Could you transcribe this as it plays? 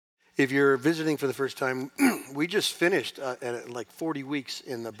If you're visiting for the first time, we just finished at like 40 weeks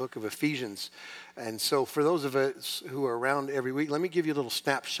in the book of Ephesians. And so for those of us who are around every week, let me give you a little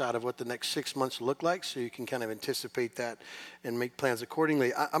snapshot of what the next 6 months look like so you can kind of anticipate that and make plans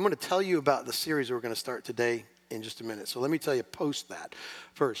accordingly. I'm going to tell you about the series we're going to start today in just a minute. So let me tell you post that.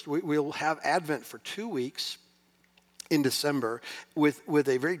 First, we'll have Advent for 2 weeks in December with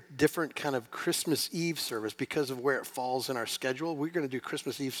a very different kind of Christmas Eve service because of where it falls in our schedule. We're going to do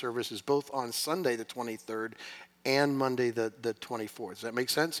Christmas Eve services both on Sunday the 23rd and Monday the 24th. Does that make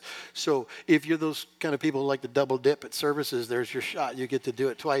sense? So if you're those kind of people who like to double dip at services, there's your shot. You get to do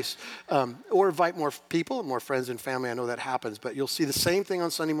it twice. Or invite more people, more friends and family. I know that happens. But you'll see the same thing on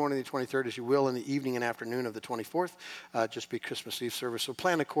Sunday morning the 23rd as you will in the evening and afternoon of the 24th. Just be Christmas Eve service. So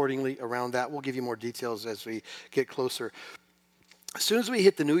plan accordingly around that. We'll give you more details as we get closer. As soon as we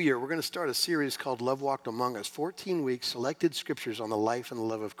hit the new year, we're going to start a series called Love Walked Among Us, 14 weeks, selected scriptures on the life and the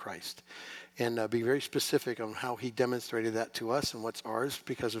love of Christ. And be very specific on how he demonstrated that to us and what's ours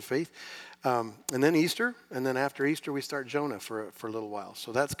because of faith. And then Easter, and then after Easter, we start Jonah for a little while.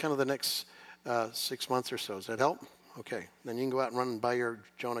 So that's kind of the next 6 months or so. Does that help? Okay. Then you can go out and run and buy your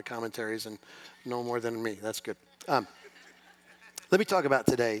Jonah commentaries and know more than me. That's good. Let me talk about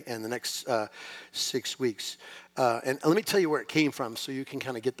today and the next 6 weeks. And let me tell you where it came from so you can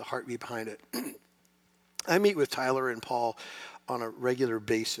kind of get the heartbeat behind it. I meet with Tyler and Paul on a regular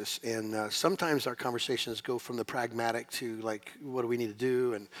basis, and sometimes our conversations go from the pragmatic to like, what do we need to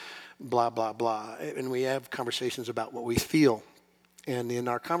do, and blah, blah, blah. And we have conversations about what we feel. And in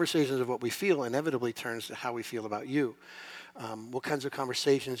our conversations of what we feel, inevitably turns to how we feel about you. What kinds of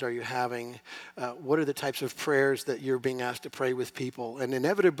conversations are you having? What are the types of prayers that you're being asked to pray with people? And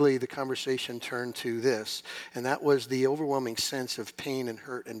inevitably, the conversation turned to this, and that was the overwhelming sense of pain and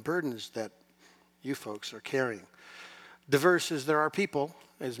hurt and burdens that you folks are carrying. Diverse as there are people,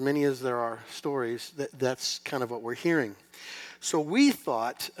 as many as there are stories, that's kind of what we're hearing. So we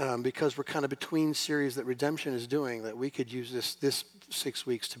thought, because we're kind of between series that Redemption is doing, that we could use this 6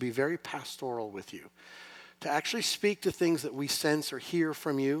 weeks to be very pastoral with you, to actually speak to things that we sense or hear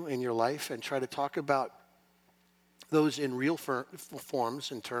from you in your life and try to talk about those in real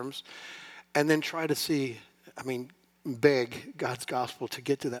forms and terms, and then try to beg God's gospel to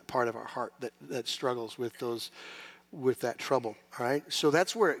get to that part of our heart that struggles with that trouble, all right? So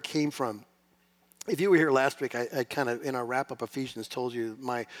that's where it came from. If you were here last week, I kind of, in our wrap-up Ephesians, told you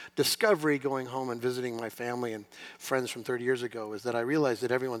my discovery going home and visiting my family and friends from 30 years ago is that I realized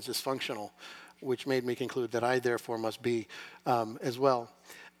that everyone's dysfunctional, which made me conclude that I, therefore, must be as well.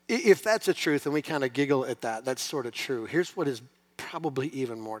 If that's a truth, and we kind of giggle at that, that's sort of true. Here's what is probably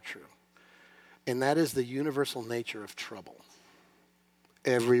even more true, and that is the universal nature of trouble.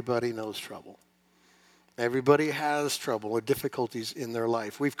 Everybody knows trouble. Everybody has trouble or difficulties in their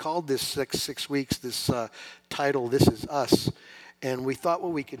life. We've called this six weeks, this title, This Is Us. And we thought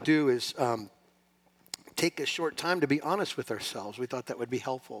what we could do is take a short time to be honest with ourselves. We thought that would be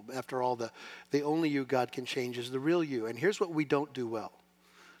helpful. After all, the only you God can change is the real you. And here's what we don't do well.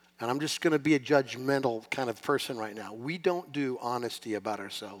 And I'm just going to be a judgmental kind of person right now. We don't do honesty about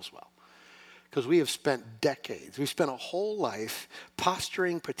ourselves well. Because we have spent decades, we've spent a whole life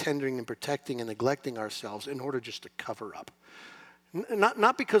posturing, pretending, and protecting and neglecting ourselves in order just to cover up.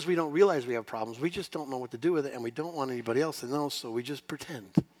 Not because we don't realize we have problems, we just don't know what to do with it, and we don't want anybody else to know, so we just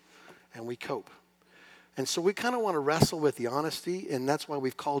pretend, and we cope. And so we kind of want to wrestle with the honesty, and that's why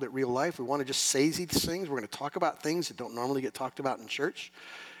we've called it Real Life. We want to just say these things. We're going to talk about things that don't normally get talked about in church.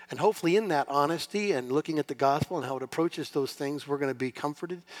 And hopefully in that honesty and looking at the gospel and how it approaches those things, we're going to be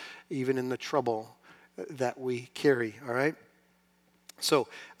comforted even in the trouble that we carry, all right? So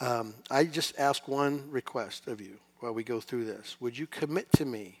I just ask one request of you while we go through this. Would you commit to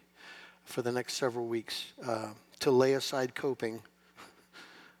me for the next several weeks to lay aside coping,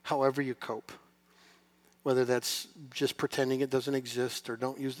 however you cope? Whether that's just pretending it doesn't exist or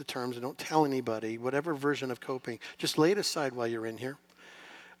don't use the terms and don't tell anybody, whatever version of coping, just lay it aside while you're in here.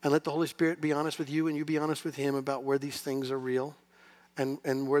 And let the Holy Spirit be honest with you and you be honest with him about where these things are real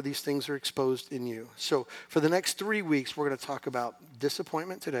and where these things are exposed in you. So for the next 3 weeks, we're going to talk about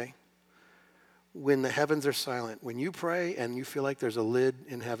disappointment today, when the heavens are silent, when you pray and you feel like there's a lid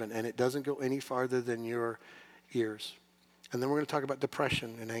in heaven and it doesn't go any farther than your ears. And then we're going to talk about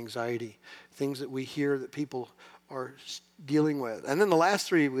depression and anxiety, things that we hear that people are dealing with. And then the last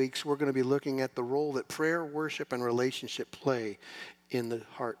 3 weeks, we're going to be looking at the role that prayer, worship, and relationship play in the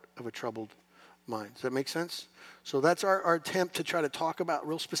heart of a troubled mind. Does that make sense? So that's our attempt to try to talk about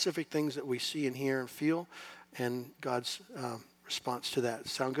real specific things that we see and hear and feel, and God's response to that.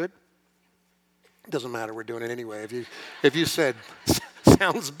 Sound good? It doesn't matter. We're doing it anyway. If you said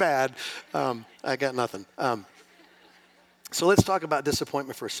sounds bad. I got nothing. So let's talk about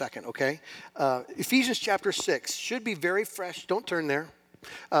disappointment for a second, okay? Ephesians chapter 6 should be very fresh. Don't turn there.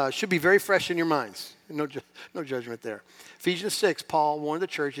 Should be very fresh in your minds. No judgment there. Ephesians 6, Paul warned the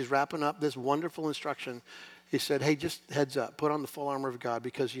church. He's wrapping up this wonderful instruction. He said, hey, just heads up. Put on the full armor of God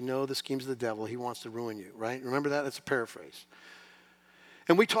because you know the schemes of the devil. He wants to ruin you, right? Remember that? That's a paraphrase.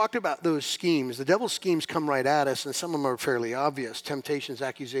 And we talked about those schemes. The devil's schemes come right at us, and some of them are fairly obvious. Temptations,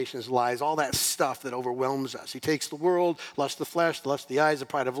 accusations, lies, all that stuff that overwhelms us. He takes the world, lust of the flesh, lust of the eyes, the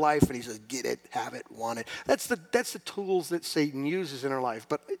pride of life, and he says, get it, have it, want it. That's the tools that Satan uses in our life.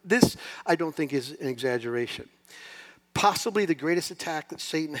 But this, I don't think, is an exaggeration. Possibly the greatest attack that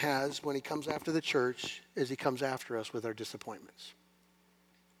Satan has when he comes after the church is he comes after us with our disappointments.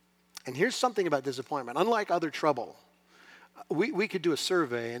 And here's something about disappointment. Unlike other trouble, we could do a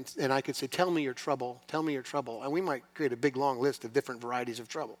survey, and I could say, tell me your trouble, and we might create a big, long list of different varieties of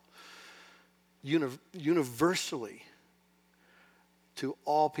trouble. Universally, to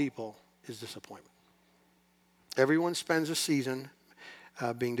all people, is disappointment. Everyone spends a season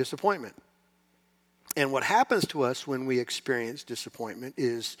being disappointment. And what happens to us when we experience disappointment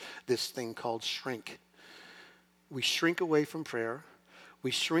is this thing called shrink. We shrink away from prayer.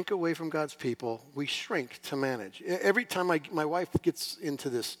 We shrink away from God's people. We shrink to manage. Every time my wife gets into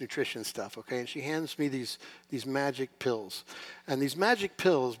this nutrition stuff, okay, and she hands me these magic pills. And these magic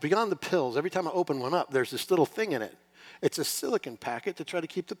pills, beyond the pills, every time I open one up, there's this little thing in it. It's a silicone packet to try to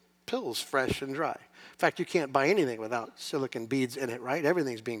keep the pills fresh and dry. In fact, you can't buy anything without silicone beads in it, right?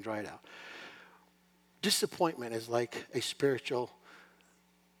 Everything's being dried out. Disappointment is like a spiritual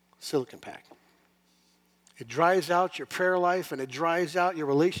silicone pack. It dries out your prayer life, and it dries out your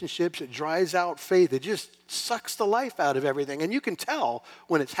relationships. It dries out faith. It just sucks the life out of everything. And you can tell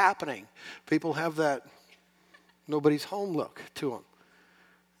when it's happening. People have that nobody's home look to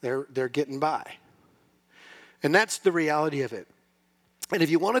them. They're getting by. And that's the reality of it. And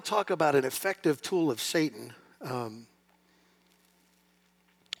if you want to talk about an effective tool of Satan,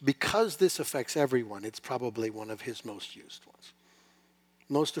 because this affects everyone, it's probably one of his most used ones.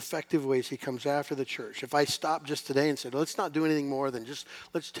 Most effective ways he comes after the church. If I stopped just today and said, let's not do anything more than just,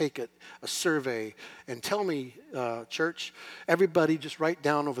 let's take a survey and tell me, church, everybody just write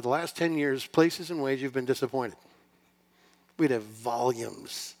down over the last 10 years, places and ways you've been disappointed. We'd have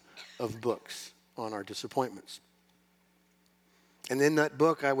volumes of books on our disappointments. And in that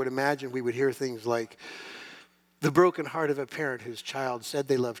book, I would imagine we would hear things like, the broken heart of a parent whose child said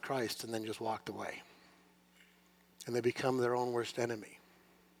they loved Christ and then just walked away. And they become their own worst enemy.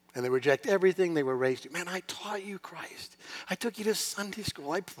 And they reject everything they were raised to. Man, I taught you Christ. I took you to Sunday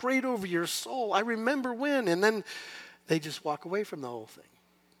school. I prayed over your soul. I remember when. And then they just walk away from the whole thing.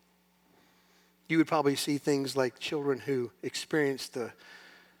 You would probably see things like children who experience the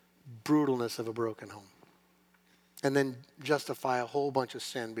brutalness of a broken home. And then justify a whole bunch of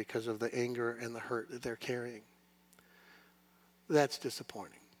sin because of the anger and the hurt that they're carrying. That's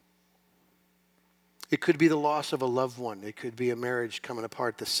disappointing. It could be the loss of a loved one. It could be a marriage coming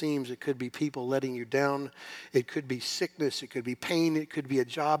apart at the seams. It could be people letting you down. It could be sickness. It could be pain. It could be a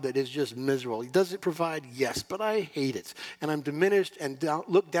job that is just miserable. Does it provide? Yes, but I hate it. And I'm diminished and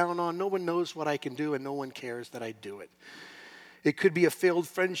looked down on. No one knows what I can do, and no one cares that I do it. It could be a failed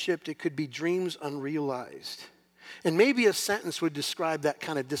friendship. It could be dreams unrealized. And maybe a sentence would describe that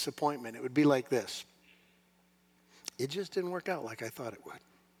kind of disappointment. It would be like this. It just didn't work out like I thought it would.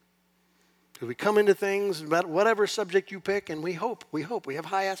 So we come into things about whatever subject you pick, and we hope, we have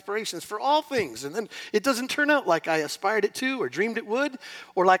high aspirations for all things. And then it doesn't turn out like I aspired it to or dreamed it would,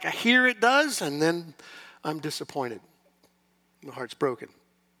 or like I hear it does, and then I'm disappointed. My heart's broken.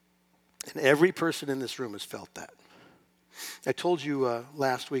 And every person in this room has felt that. I told you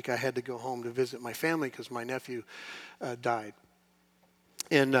last week I had to go home to visit my family because my nephew died.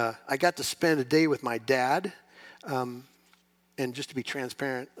 And I got to spend a day with my dad. And just to be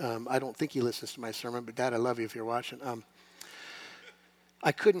transparent, I don't think he listens to my sermon, but Dad, I love you if you're watching.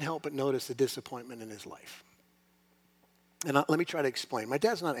 I couldn't help but notice the disappointment in his life. And let me try to explain. My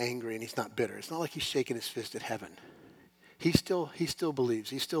dad's not angry and he's not bitter. It's not like he's shaking his fist at heaven. He still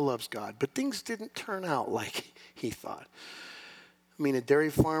believes. He still loves God. But things didn't turn out like he thought. I mean, a dairy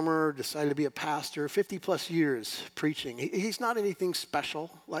farmer decided to be a pastor, 50 plus years preaching. He's not anything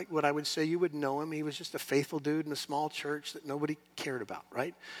special, like what I would say you would know him. He was just a faithful dude in a small church that nobody cared about,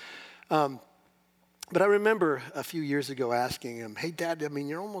 right? But I remember a few years ago asking him, hey, Dad, I mean,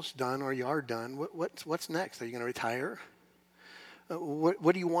 you're almost done or you are done. What's next? Are you going to retire?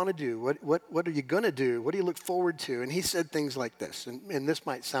 What do you want to do? What are you going to do? What do you look forward to? And he said things like this, and this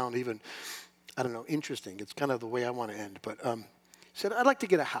might sound even, I don't know, interesting. It's kind of the way I want to end, but He said, I'd like to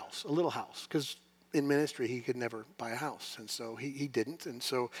get a house, a little house, because in ministry he could never buy a house, and so he didn't. And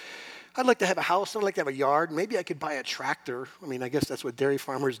so I'd like to have a house, I'd like to have a yard, maybe I could buy a tractor. I mean, I guess that's what dairy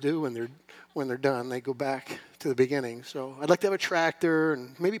farmers do when they're done. They go back to the beginning. So I'd like to have a tractor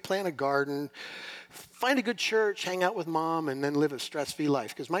and maybe plant a garden, find a good church, hang out with mom, and then live a stress-free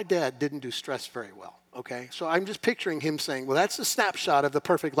life, because my dad didn't do stress very well, okay? So I'm just picturing him saying, well, that's a snapshot of the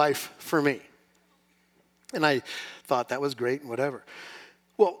perfect life for me. And I thought that was great and whatever.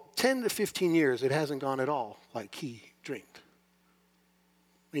 Well, 10 to 15 years, it hasn't gone at all like he dreamed.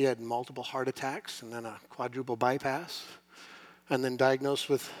 He had multiple heart attacks and then a quadruple bypass and then diagnosed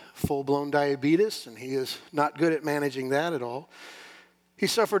with full-blown diabetes, and he is not good at managing that at all. He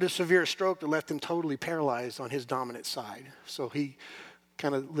suffered a severe stroke that left him totally paralyzed on his dominant side. So he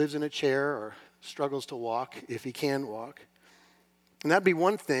kind of lives in a chair or struggles to walk if he can walk. And that'd be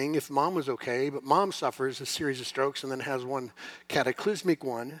one thing if mom was okay, but mom suffers a series of strokes and then has one cataclysmic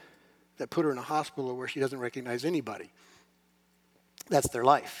one that put her in a hospital where she doesn't recognize anybody. That's their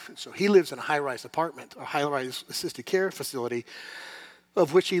life. And so he lives in a high-rise apartment, a high-rise assisted care facility,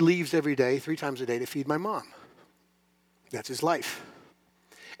 of which he leaves every day, 3 times a day, to feed my mom. That's his life.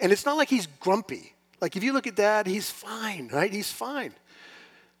 And it's not like he's grumpy. Like if you look at Dad, he's fine, right? He's fine.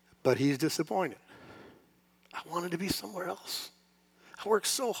 But he's disappointed. I wanted to be somewhere else. I worked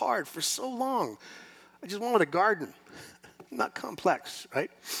so hard for so long. I just wanted a garden. Not complex, right?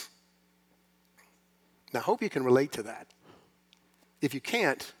 Now, I hope you can relate to that. If you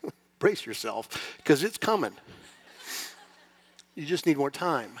can't, brace yourself, because it's coming. You just need more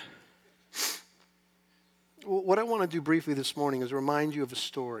time. Well, what I want to do briefly this morning is remind you of a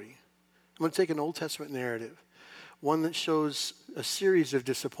story. I'm going to take an Old Testament narrative, one that shows a series of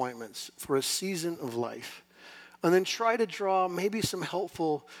disappointments for a season of life, and then try to draw maybe some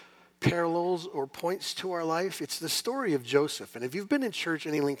helpful parallels or points to our life. It's the story of Joseph. And if you've been in church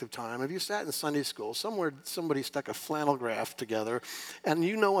any length of time, if you sat in Sunday school, somewhere somebody stuck a flannel graph together, and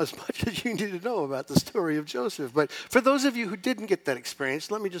you know as much as you need to know about the story of Joseph. But for those of you who didn't get that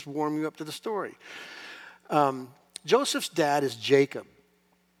experience, let me just warm you up to the story. Joseph's dad is Jacob.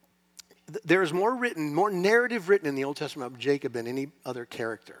 There is more narrative written in the Old Testament of Jacob than any other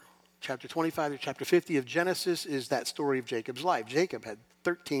character. Chapter 25 to chapter 50 of Genesis is that story of Jacob's life. Jacob had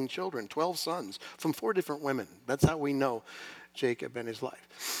 13 children, 12 sons from 4 different women. That's how we know Jacob and his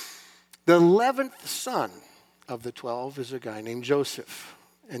life. The 11th son of the 12 is a guy named Joseph.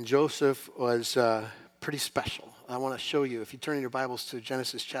 And Joseph was pretty special. I want to show you, if you turn in your Bibles to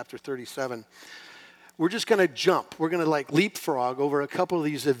Genesis chapter 37, we're just going to jump. We're going to leapfrog over a couple of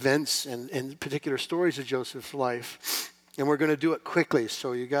these events and particular stories of Joseph's life. And we're going to do it quickly,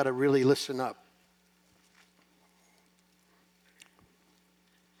 so you got to really listen up.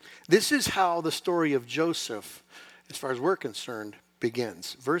 This is how the story of Joseph, as far as we're concerned,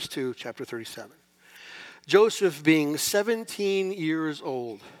 begins. Verse 2, chapter 37. Joseph, being 17 years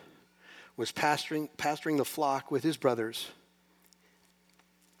old, was pasturing the flock with his brothers.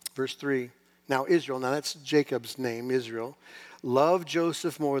 Verse 3. Now Israel, that's Jacob's name, Israel, loved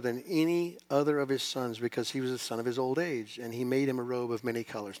Joseph more than any other of his sons because he was the son of his old age, and he made him a robe of many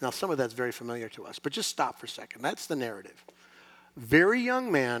colors. Now, some of that's very familiar to us, but just stop for a second. That's the narrative. Very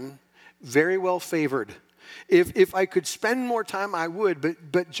young man, very well favored. If I could spend more time, I would.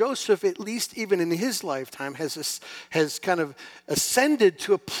 But Joseph, at least even in his lifetime, has kind of ascended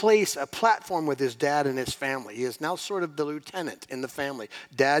to a platform with his dad and his family. He is now sort of the lieutenant in the family.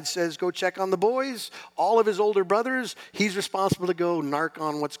 Dad says, go check on the boys. All of his older brothers, he's responsible to go narc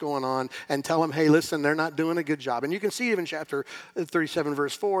on what's going on and tell them, hey, listen, they're not doing a good job. And you can see even chapter 37,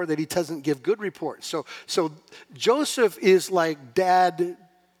 verse 4, that he doesn't give good reports. So Joseph is like dad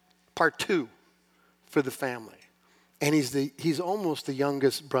part 2. For the family. And he's almost the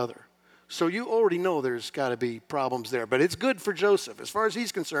youngest brother. So you already know there's got to be problems there. But it's good for Joseph. As far as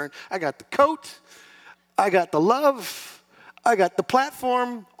he's concerned, I got the coat, I got the love, I got the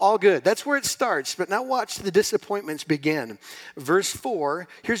platform, all good. That's where it starts. But now watch the disappointments begin. Verse 4,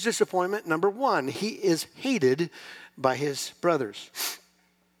 here's disappointment number 1. He is hated by his brothers.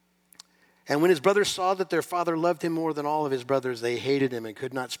 And when his brothers saw that their father loved him more than all of his brothers, they hated him and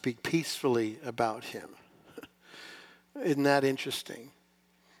could not speak peacefully about him. Isn't that interesting?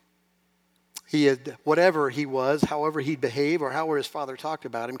 He had, whatever he was, however he'd behave, or however his father talked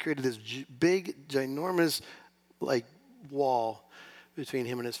about him, created this big, ginormous, wall between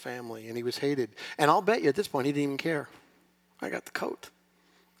him and his family, and he was hated. And I'll bet you at this point he didn't even care. I got the coat.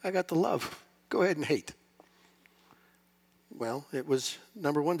 I got the love. Go ahead and hate. Well, it was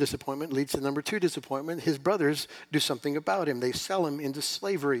number one disappointment leads to number two disappointment. His brothers do something about him. They sell him into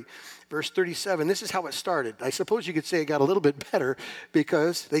slavery. Verse 37, this is how it started. I suppose you could say it got a little bit better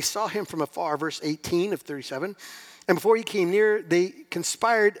because they saw him from afar, verse 18 of 37. And before he came near, they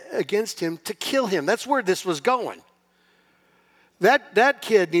conspired against him to kill him. That's where this was going. That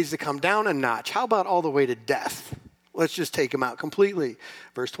kid needs to come down a notch. How about all the way to death? Let's just take him out completely.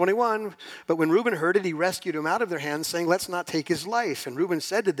 Verse 21, but when Reuben heard it, he rescued him out of their hands, saying, let's not take his life. And Reuben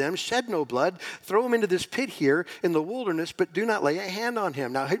said to them, shed no blood, throw him into this pit here in the wilderness, but do not lay a hand on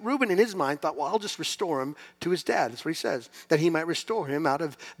him. Now, Reuben in his mind thought, well, I'll just restore him to his dad. That's what he says, that he might restore him out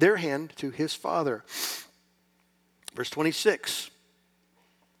of their hand to his father. Verse 26,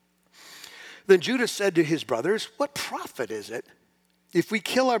 then Judah said to his brothers, what profit is it if we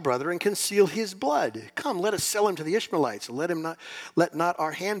kill our brother and conceal his blood? Come, let us sell him to the Ishmaelites, and let not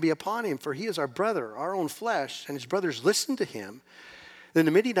our hand be upon him, for he is our brother, our own flesh. And his brothers listened to him. Then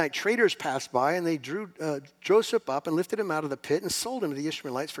the Midianite traders passed by, and they drew Joseph up and lifted him out of the pit and sold him to the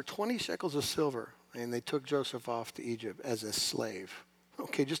Ishmaelites for 20 shekels of silver. And they took Joseph off to Egypt as a slave.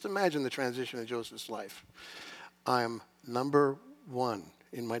 Okay, just imagine the transition of Joseph's life. I'm number one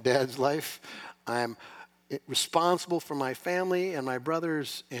in my dad's life. I'm responsible for my family and my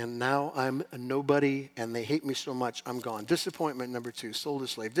brothers, and now I'm a nobody, and they hate me so much, I'm gone. Disappointment number two, sold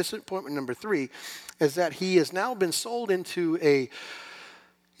as slave. Disappointment number three is that he has now been sold into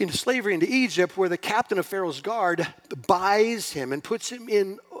slavery into Egypt, where the captain of Pharaoh's guard buys him and puts him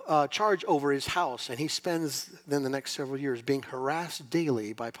in charge over his house, and he spends then the next several years being harassed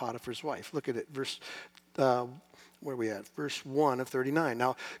daily by Potiphar's wife. Look at it, where are we at? Verse 1 of 39.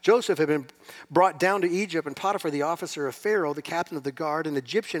 Now, Joseph had been brought down to Egypt, and Potiphar, the officer of Pharaoh, the captain of the guard, an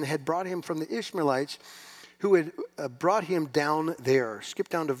Egyptian, had brought him from the Ishmaelites who had brought him down there. Skip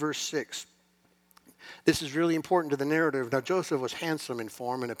down to verse 6. This is really important to the narrative. Now, Joseph was handsome in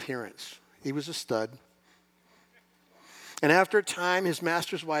form and appearance. He was a stud. And after a time, his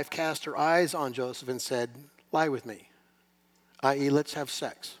master's wife cast her eyes on Joseph and said, lie with me, i.e., let's have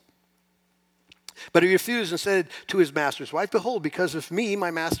sex. But he refused and said to his master's wife, behold, because of me, my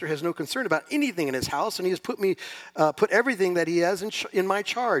master has no concern about anything in his house, and he has put everything that he has in my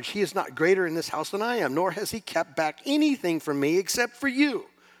charge. He is not greater in this house than I am, nor has he kept back anything from me except for you,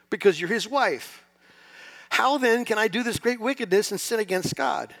 because you're his wife. How then can I do this great wickedness and sin against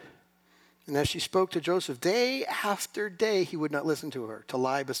God? And as she spoke to Joseph, day after day, he would not listen to her, to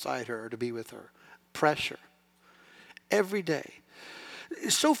lie beside her or to be with her. Pressure. Every day.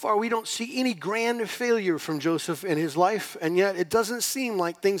 So far, we don't see any grand failure from Joseph in his life, and yet it doesn't seem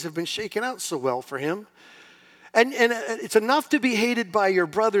like things have been shaken out so well for him. And it's enough to be hated by your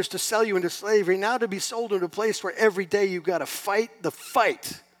brothers to sell you into slavery, now to be sold into a place where every day you've got to fight the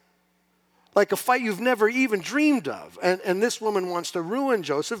fight, like a fight you've never even dreamed of. And this woman wants to ruin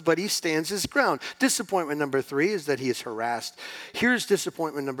Joseph, but he stands his ground. Disappointment number 3 is that he is harassed. Here's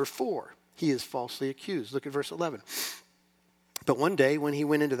disappointment number 4. He is falsely accused. Look at verse 11. But one day when he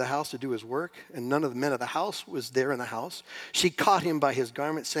went into the house to do his work, and none of the men of the house was there in the house, she caught him by his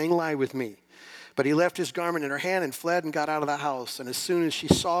garment, saying, lie with me. But he left his garment in her hand and fled and got out of the house. And as soon as she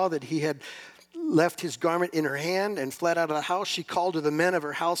saw that he had left his garment in her hand and fled out of the house, she called to the men of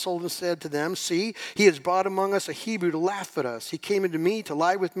her household and said to them, see, he has brought among us a Hebrew to laugh at us. He came into me to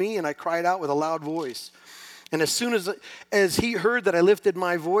lie with me, and I cried out with a loud voice. And as soon as he heard that I lifted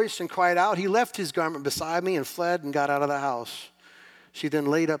my voice and cried out, he left his garment beside me and fled and got out of the house. She then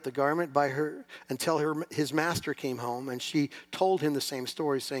laid up the garment by her until his master came home, and she told him the same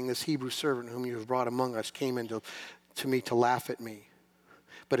story, saying, this Hebrew servant whom you have brought among us came to me to laugh at me.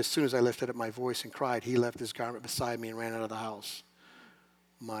 But as soon as I lifted up my voice and cried, he left his garment beside me and ran out of the house.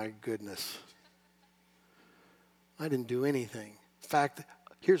 My goodness. I didn't do anything. In fact,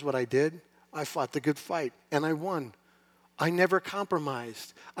 here's what I did. I fought the good fight, and I won. I never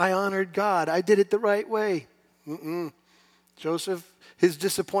compromised. I honored God. I did it the right way. Joseph, his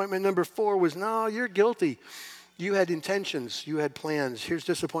disappointment number 4 was, no, you're guilty. You had intentions. You had plans. Here's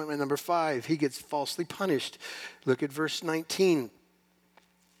disappointment number 5. He gets falsely punished. Look at verse 19.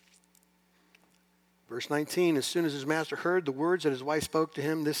 Verse 19, as soon as his master heard the words that his wife spoke to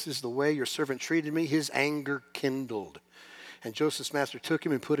him, this is the way your servant treated me, his anger kindled. And Joseph's master took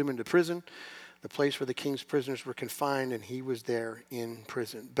him and put him into prison, the place where the king's prisoners were confined, and he was there in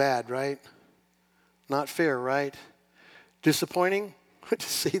prison. Bad, right? Not fair, right? Disappointing, to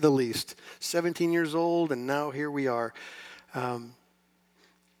say the least. 17 years old, and now here we are. And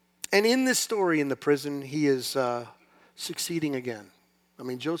in this story in the prison, he is succeeding again. I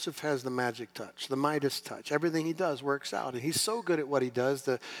mean, Joseph has the magic touch, the Midas touch. Everything he does works out. And he's so good at what he does.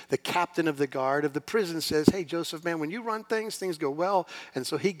 The captain of the guard of the prison says, hey, Joseph, man, when you run things, things go well. And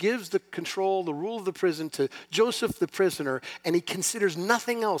so he gives the control, the rule of the prison to Joseph, the prisoner, and he considers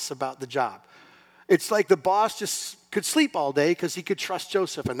nothing else about the job. It's like the boss just could sleep all day because he could trust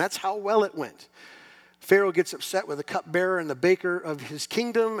Joseph. And that's how well it went. Pharaoh gets upset with the cupbearer and the baker of his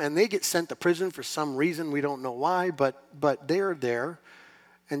kingdom, and they get sent to prison for some reason. We don't know why, but they're there.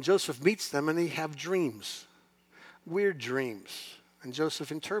 And Joseph meets them, and they have dreams, weird dreams. And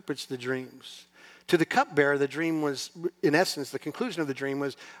Joseph interprets the dreams. To the cupbearer, the dream was, in essence, the conclusion of the dream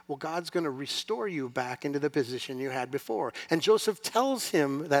was, well, God's going to restore you back into the position you had before. And Joseph tells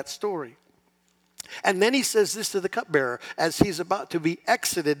him that story. And then he says this to the cupbearer as he's about to be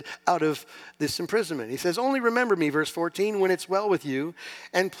exited out of this imprisonment. He says, only remember me, verse 14, when it's well with you,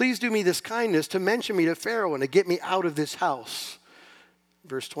 and please do me this kindness to mention me to Pharaoh and to get me out of this house.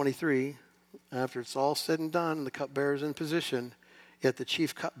 Verse 23, after it's all said and done, the cupbearer's in position, yet the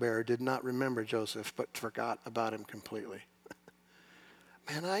chief cupbearer did not remember Joseph, but forgot about him completely.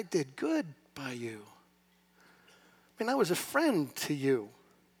 Man, I did good by you. Man, I was a friend to you.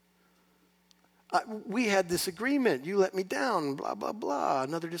 We had this agreement. You let me down, blah, blah, blah.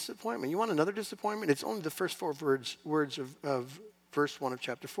 Another disappointment. You want another disappointment? It's only the first four words of verse 1 of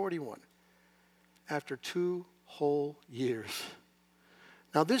chapter 41. After 2 whole years.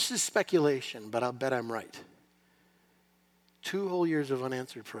 Now, this is speculation, but I'll bet I'm right. 2 whole years of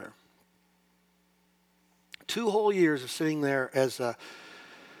unanswered prayer. 2 whole years of sitting there as a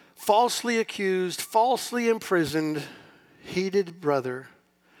falsely accused, falsely imprisoned, hated brother.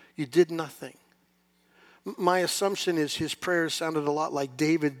 You did nothing. My assumption is his prayers sounded a lot like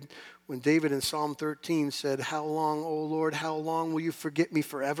David, when David in Psalm 13 said, how long, O Lord, how long will you forget me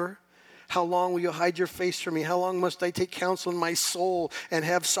forever? How long will you hide your face from me? How long must I take counsel in my soul and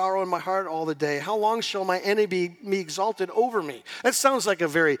have sorrow in my heart all the day? How long shall my enemy be exalted over me? That sounds like a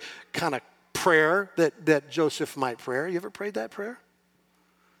very kind of prayer that Joseph might pray. You ever prayed that prayer?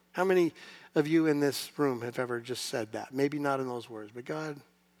 How many of you in this room have ever just said that? Maybe not in those words, but God,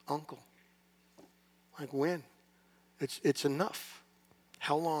 uncle, like when? It's enough.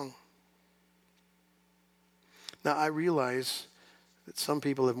 How long? Now, I realize that some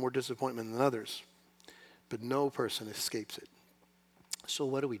people have more disappointment than others, but no person escapes it. So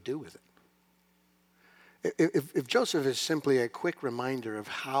what do we do with it? If Joseph is simply a quick reminder of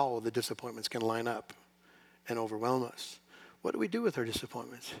how the disappointments can line up and overwhelm us, what do we do with our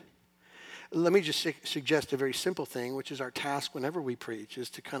disappointments? Let me just suggest a very simple thing, which is our task whenever we preach, is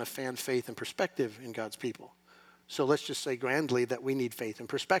to kind of fan faith and perspective in God's people. So let's just say grandly that we need faith and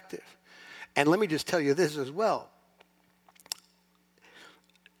perspective. And let me just tell you this as well.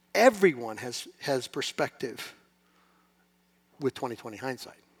 Everyone has perspective with 20/20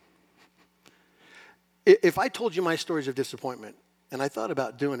 hindsight. If I told you my stories of disappointment, and I thought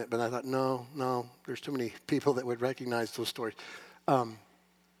about doing it, but I thought, no, there's too many people that would recognize those stories.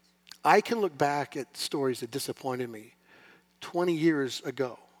 I can look back at stories that disappointed me 20 years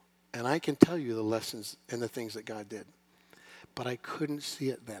ago, and I can tell you the lessons and the things that God did. But I couldn't see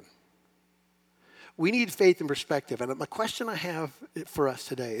it then. We need faith and perspective. And my question I have for us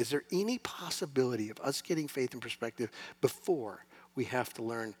today, is there any possibility of us getting faith and perspective before we have to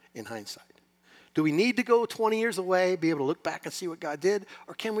learn in hindsight? Do we need to go 20 years away, be able to look back and see what God did?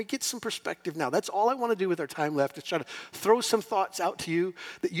 Or can we get some perspective now? That's all I want to do with our time left, is try to throw some thoughts out to you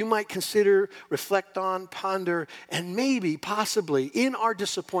that you might consider, reflect on, ponder, and maybe, possibly, in our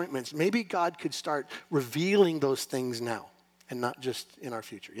disappointments, maybe God could start revealing those things now and not just in our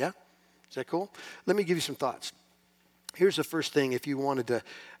future, yeah? Is that cool? Let me give you some thoughts. Here's the first thing if you wanted to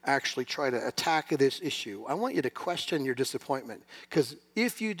actually try to attack this issue. I want you to question your disappointment, because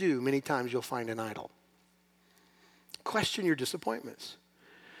if you do, many times you'll find an idol. Question your disappointments.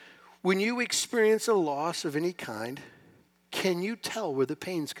 When you experience a loss of any kind, can you tell where the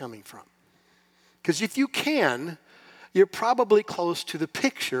pain's coming from? Because if you can, you're probably close to the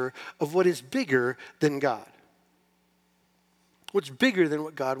picture of what is bigger than God. What's bigger than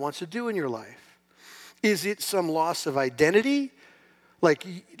what God wants to do in your life? Is it some loss of identity? Like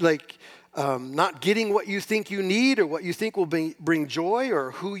not getting what you think you need or what you think will bring joy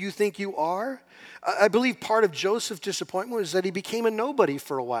or who you think you are? I believe part of Joseph's disappointment was that he became a nobody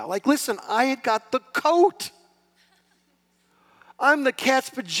for a while. Like, listen, I had got the coat. I'm the cat's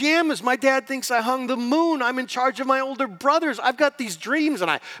pajamas. My dad thinks I hung the moon. I'm in charge of my older brothers. I've got these dreams, and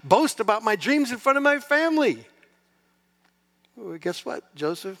I boast about my dreams in front of my family. Well, guess what,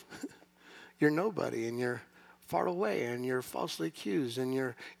 Joseph? You're nobody, and you're far away, and you're falsely accused, and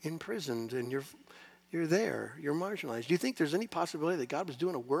you're imprisoned, and You're there. You're marginalized. Do you think there's any possibility that God was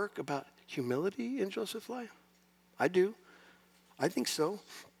doing a work about humility in Joseph's life? I do. I think so.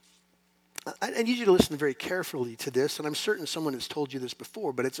 I need you to listen very carefully to this, and I'm certain someone has told you this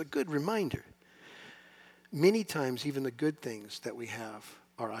before, but it's a good reminder. Many times, even the good things that we have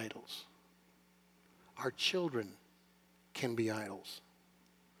are idols. Our children can be idols.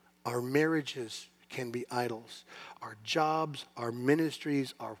 Our marriages can be idols. Our jobs, our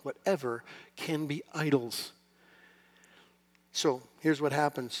ministries, our whatever can be idols. So here's what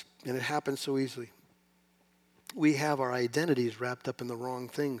happens, and it happens so easily. We have our identities wrapped up in the wrong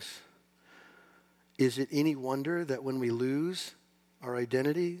things. Is it any wonder that when we lose our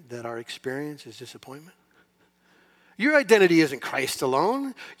identity, that our experience is disappointment? Your identity isn't Christ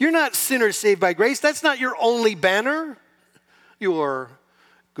alone. You're not sinners saved by grace. That's not your only banner. You're a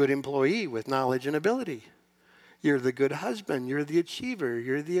good employee with knowledge and ability. You're the good husband. You're the achiever.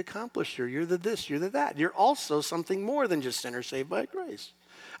 You're the accomplisher. You're the this. You're the that. You're also something more than just sinners saved by grace.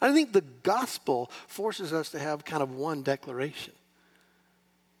 I think the gospel forces us to have kind of one declaration.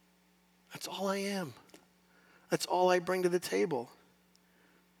 That's all I am. That's all I bring to the table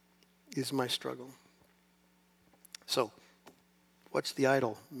is my struggle. So, what's the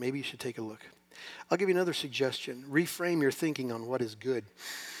idol? Maybe you should take a look. I'll give you another suggestion. Reframe your thinking on what is good.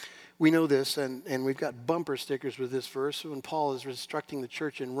 We know this, and we've got bumper stickers with this verse. When Paul is instructing the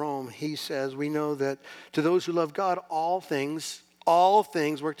church in Rome, he says, we know that to those who love God, all things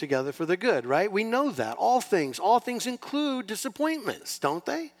work together for the good, right? We know that. All things include disappointments, don't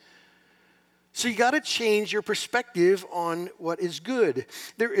they? So you got to change your perspective on what is good.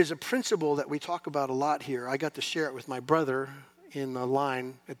 There is a principle that we talk about a lot here. I got to share it with my brother in the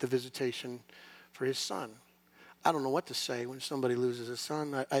line at the visitation for his son. I don't know what to say when somebody loses a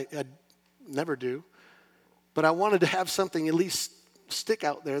son. I never do. But I wanted to have something at least stick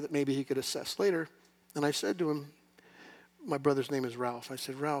out there that maybe he could assess later. And I said to him, my brother's name is Ralph. I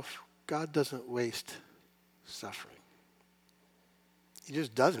said, Ralph, God doesn't waste suffering. He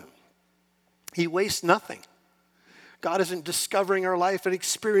just doesn't. He wastes nothing. God isn't discovering our life and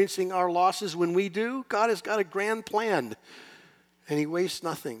experiencing our losses when we do. God has got a grand plan, and he wastes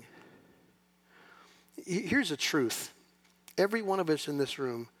nothing. Here's the truth. Every one of us in this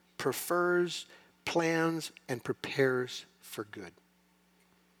room prefers, plans, and prepares for good.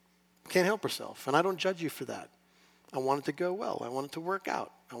 Can't help herself, and I don't judge you for that. I want it to go well. I want it to work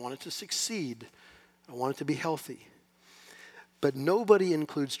out. I want it to succeed. I want it to be healthy. But nobody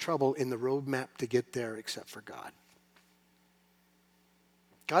includes trouble in the roadmap to get there except for God.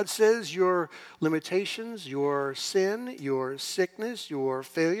 God says your limitations, your sin, your sickness, your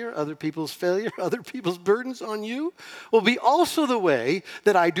failure, other people's burdens on you will be also the way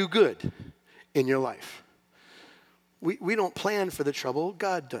that I do good in your life. We don't plan for the trouble,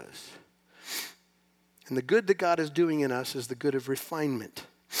 God does. And the good that God is doing in us is the good of refinement.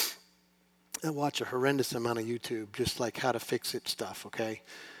 I watch a horrendous amount of YouTube, just like how to fix it stuff, okay?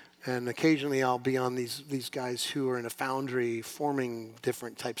 And occasionally I'll be on these guys who are in a foundry forming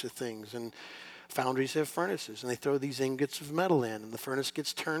different types of things. And foundries have furnaces, and they throw these ingots of metal in, and the furnace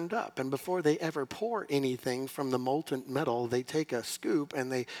gets turned up. And before they ever pour anything from the molten metal, they take a scoop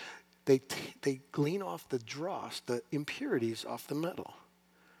and they glean off the dross, the impurities off the metal.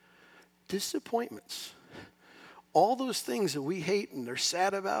 Disappointments. All those things that we hate and are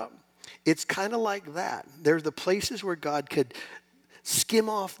sad about, it's kind of like that. There's the places where God could skim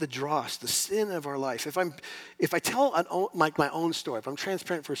off the dross, the sin of our life. If I tell my own story, if I'm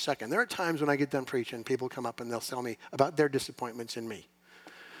transparent for a second, there are times when I get done preaching, people come up and they'll tell me about their disappointments in me.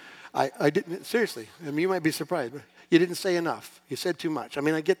 I didn't, seriously, I mean, you might be surprised, but you didn't say enough. You said too much. I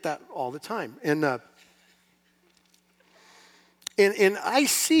mean, I get that all the time. And I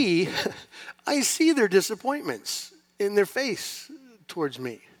see their disappointments in their face towards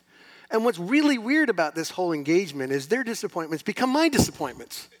me. And what's really weird about this whole engagement is their disappointments become my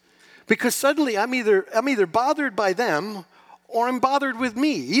disappointments. Because suddenly I'm either bothered by them or I'm bothered with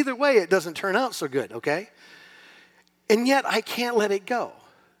me. Either way, it doesn't turn out so good, okay? And yet I can't let it go.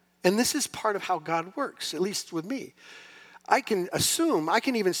 And this is part of how God works, at least with me. I can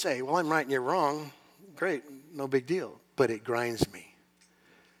even say, well, I'm right and you're wrong. Great, no big deal. But it grinds me.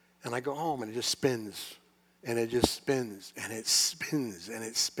 And I go home and it just spins. And it just spins, and it spins, and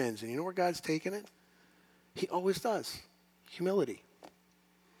it spins. And you know where God's taken it? He always does. Humility.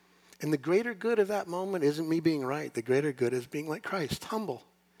 And the greater good of that moment isn't me being right. The greater good is being like Christ, humble.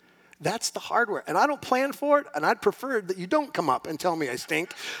 That's the hardware. And I don't plan for it, and I'd prefer that you don't come up and tell me I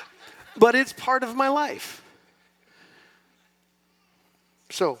stink. But it's part of my life.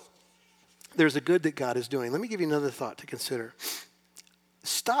 So, there's a good that God is doing. Let me give you another thought to consider.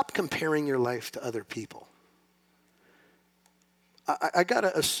 Stop comparing your life to other people. I got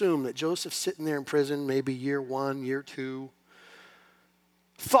to assume that Joseph's sitting there in prison, maybe year 1, year 2,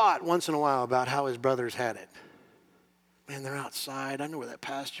 thought once in a while about how his brothers had it. Man, they're outside. I know where that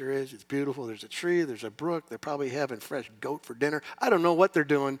pasture is. It's beautiful. There's a tree. There's a brook. They're probably having fresh goat for dinner. I don't know what they're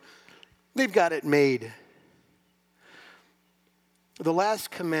doing. They've got it made. The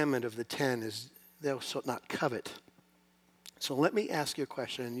last commandment of the 10 is thou shalt not covet. So let me ask you a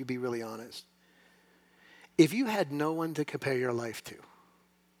question, and you be really honest. If you had no one to compare your life to,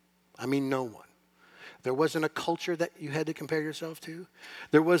 I mean no one, there wasn't a culture that you had to compare yourself to,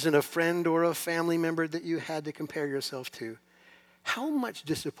 there wasn't a friend or a family member that you had to compare yourself to, how much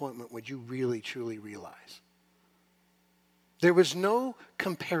disappointment would you really, truly realize? There was no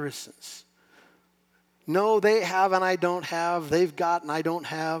comparisons. No, they have and I don't have. They've got and I don't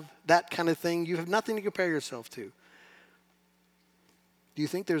have. That kind of thing. You have nothing to compare yourself to. Do you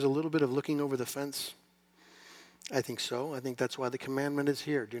think there's a little bit of looking over the fence? I think so. I think that's why the commandment is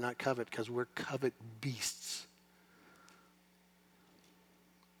here. Do not covet, because we're covet beasts.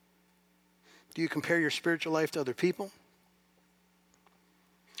 Do you compare your spiritual life to other people?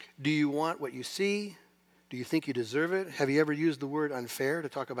 Do you want what you see? Do you think you deserve it? Have you ever used the word unfair to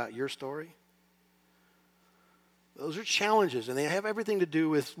talk about your story? Those are challenges, and they have everything to do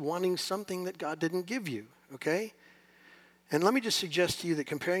with wanting something that God didn't give you, okay? And let me just suggest to you that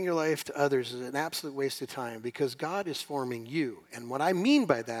comparing your life to others is an absolute waste of time, because God is forming you. And what I mean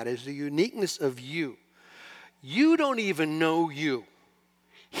by that is the uniqueness of you. You don't even know you.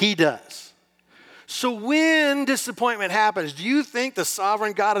 He does. So when disappointment happens, do you think the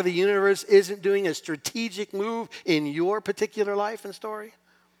sovereign God of the universe isn't doing a strategic move in your particular life and story?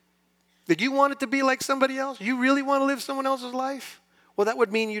 Did you want it to be like somebody else? You really want to live someone else's life? Well, that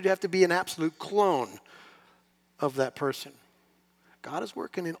would mean you'd have to be an absolute clone of that person. God is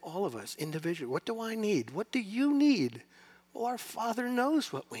working in all of us individually. What do I need? What do you need? Well, our Father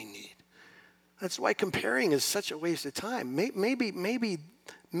knows what we need. That's why comparing is such a waste of time. Maybe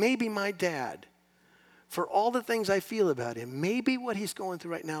my dad, for all the things I feel about him, maybe what he's going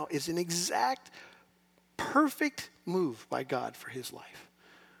through right now is an exact, perfect move by God for his life.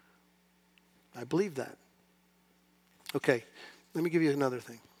 I believe that. Okay, let me give you another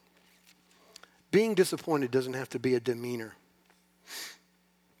thing. Being disappointed doesn't have to be a demeanor.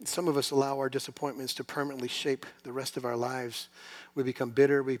 Some of us allow our disappointments to permanently shape the rest of our lives. We become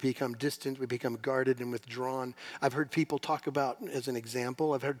bitter, we become distant, we become guarded and withdrawn. I've heard people talk about, as an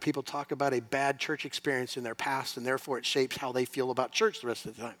example, I've heard people talk about a bad church experience in their past, and therefore it shapes how they feel about church the rest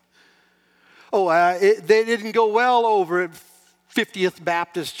of the time. They didn't go well over at 50th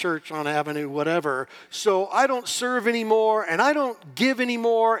Baptist Church on Avenue, whatever, so I don't serve anymore, and I don't give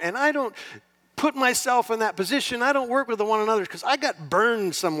anymore, and I don't put myself in that position. I don't work with one another because I got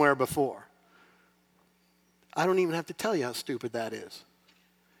burned somewhere before. I don't even have to tell you how stupid that is.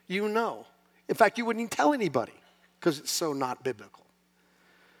 You know. In fact, you wouldn't even tell anybody because it's so not biblical.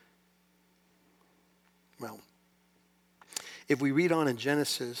 Well, if we read on in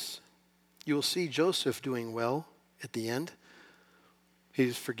Genesis, you will see Joseph doing well at the end.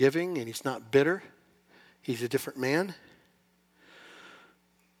 He's forgiving and he's not bitter. He's a different man.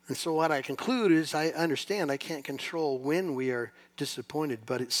 And so what I conclude is I understand I can't control when we are disappointed,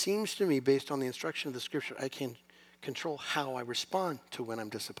 but it seems to me, based on the instruction of the Scripture, I can control how I respond to when I'm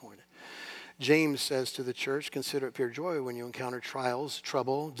disappointed. James says to the church, consider it pure joy when you encounter trials,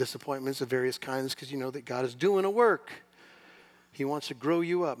 trouble, disappointments of various kinds, because you know that God is doing a work. He wants to grow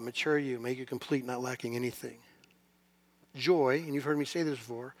you up, mature you, make you complete, not lacking anything. Joy, and you've heard me say this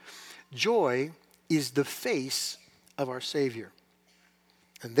before, joy is the face of our Savior.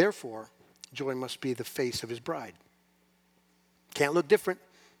 And therefore, joy must be the face of his bride. Can't look different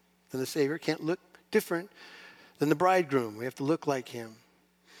than the Savior. Can't look different than the bridegroom. We have to look like him.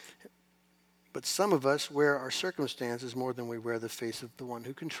 But some of us wear our circumstances more than we wear the face of the one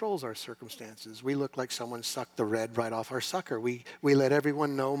who controls our circumstances. We look like someone sucked the red right off our sucker. We let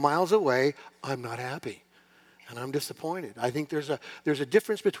everyone know miles away, I'm not happy and I'm disappointed. I think there's a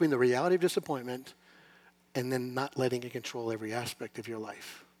difference between the reality of disappointment and then not letting it control every aspect of your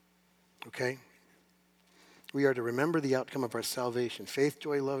life. Okay? We are to remember the outcome of our salvation: faith,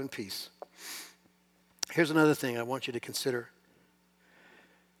 joy, love, and peace. Here's another thing I want you to consider.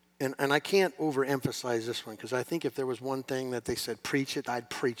 And I can't overemphasize this one, because I think if there was one thing that they said, preach it, I'd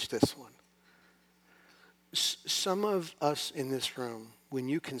preach this one. Some of us in this room, when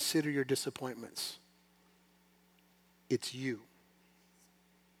you consider your disappointments, it's you.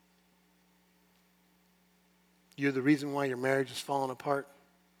 You're the reason why your marriage is falling apart.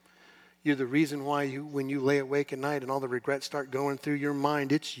 You're the reason why when you lay awake at night and all the regrets start going through your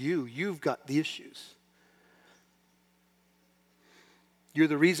mind, it's you. You've got the issues. You're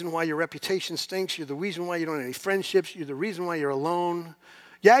the reason why your reputation stinks. You're the reason why you don't have any friendships. You're the reason why you're alone.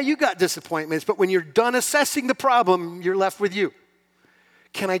 Yeah, you got disappointments, but when you're done assessing the problem, you're left with you.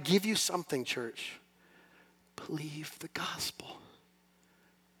 Can I give you something, church? Believe the gospel.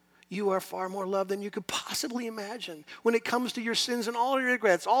 You are far more loved than you could possibly imagine. When it comes to your sins and all your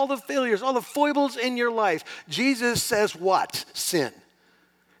regrets, all the failures, all the foibles in your life, Jesus says what? Sin.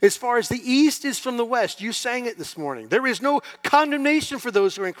 As far as the east is from the west, you sang it this morning. There is no condemnation for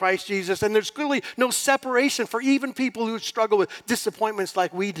those who are in Christ Jesus, and there's clearly no separation for even people who struggle with disappointments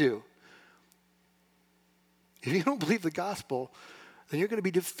like we do. If you don't believe the gospel, then you're going to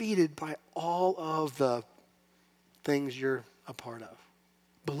be defeated by all of the things you're a part of.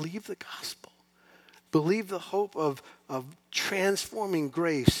 Believe the gospel. Believe the hope of transforming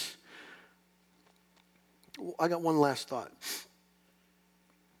grace. I got one last thought.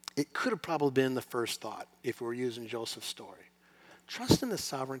 It could have probably been the first thought if we were using Joseph's story. Trust in the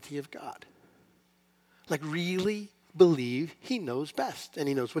sovereignty of God. Like really believe he knows best and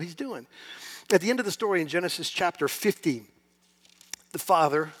he knows what he's doing. At the end of the story in Genesis chapter 50, the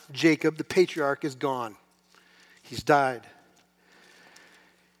father, Jacob, the patriarch, is gone. He's died.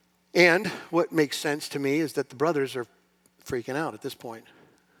 And what makes sense to me is that the brothers are freaking out at this point.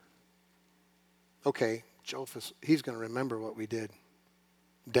 Okay, Joseph, he's going to remember what we did.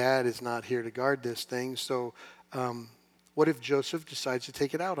 Dad is not here to guard this thing, so what if Joseph decides to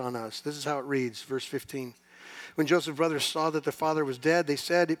take it out on us? This is how it reads, verse 15. When Joseph's brothers saw that their father was dead, they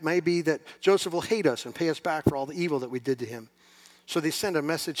said, it may be that Joseph will hate us and pay us back for all the evil that we did to him. So they sent a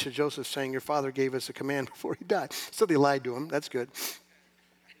message to Joseph saying, your father gave us a command before he died. So they lied to him. That's good.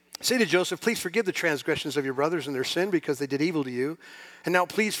 Say to Joseph, please forgive the transgressions of your brothers and their sin because they did evil to you. And now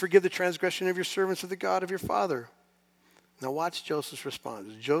please forgive the transgression of your servants of the God of your father. Now watch Joseph's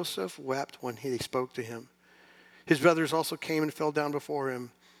response. Joseph wept when he spoke to him. His brothers also came and fell down before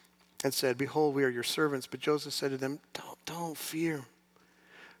him and said, behold, we are your servants. But Joseph said to them, don't fear,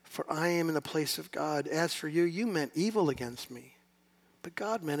 for I am in the place of God. As for you, you meant evil against me, but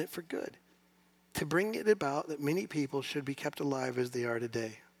God meant it for good, to bring it about that many people should be kept alive as they are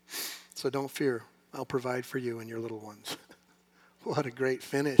today. So don't fear, I'll provide for you and your little ones. What a great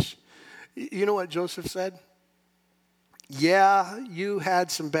finish. You know what Joseph said? Yeah, you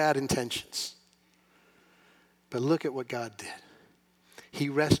had some bad intentions. But look at what God did. He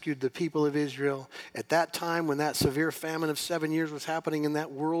rescued the people of Israel. At that time, when that severe famine of 7 years was happening in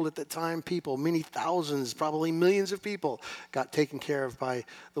that world at that time, people, many thousands, probably millions of people, got taken care of by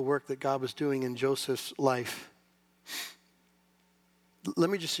the work that God was doing in Joseph's life. Let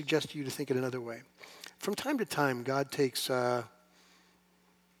me just suggest to you to think it another way. From time to time, God takes a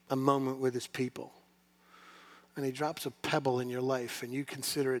moment with his people. And he drops a pebble in your life and you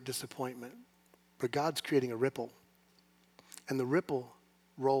consider it disappointment. But God's creating a ripple. And the ripple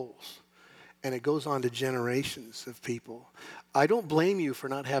rolls. And it goes on to generations of people. I don't blame you for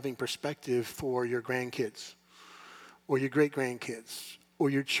not having perspective for your grandkids or your great-grandkids or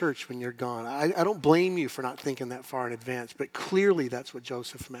your church when you're gone. I don't blame you for not thinking that far in advance. But clearly that's what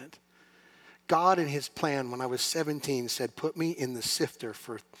Joseph meant. God in his plan when I was 17 said, put me in the sifter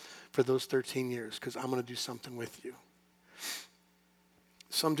for those 13 years because I'm going to do something with you.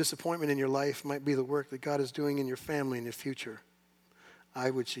 Some disappointment in your life might be the work that God is doing in your family in the future. I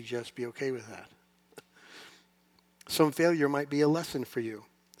would suggest be okay with that. Some failure might be a lesson for you.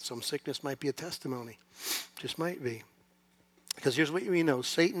 Some sickness might be a testimony. Just might be. Because here's what we know.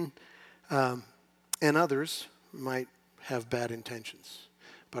 Satan and others might have bad intentions.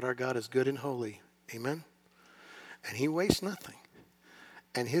 But our God is good and holy. Amen? And he wastes nothing.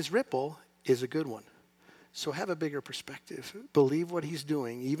 And his ripple is a good one. So have a bigger perspective. Believe what he's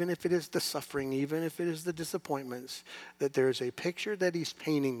doing, even if it is the suffering, even if it is the disappointments, that there is a picture that he's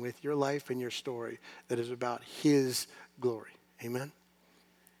painting with your life and your story that is about his glory. Amen?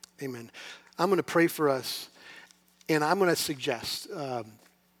 Amen. I'm going to pray for us, and I'm going to suggest that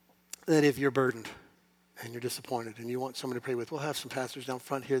if you're burdened and you're disappointed and you want someone to pray with, we'll have some pastors down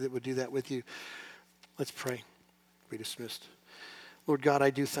front here that would do that with you. Let's pray. Be dismissed. Lord God, I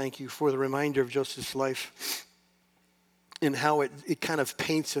do thank you for the reminder of Joseph's life and how it kind of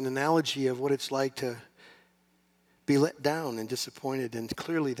paints an analogy of what it's like to be let down and disappointed. And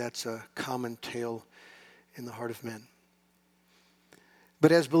clearly that's a common tale in the heart of men.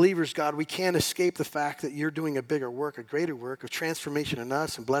 But as believers, God, we can't escape the fact that you're doing a bigger work, a greater work of transformation in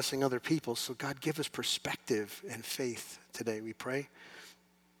us and blessing other people. So God, give us perspective and faith today, we pray.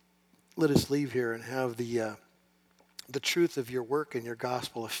 Let us leave here and have the the truth of your work and your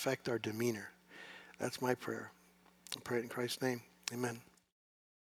gospel affect our demeanor. That's my prayer. I pray it in Christ's name. Amen.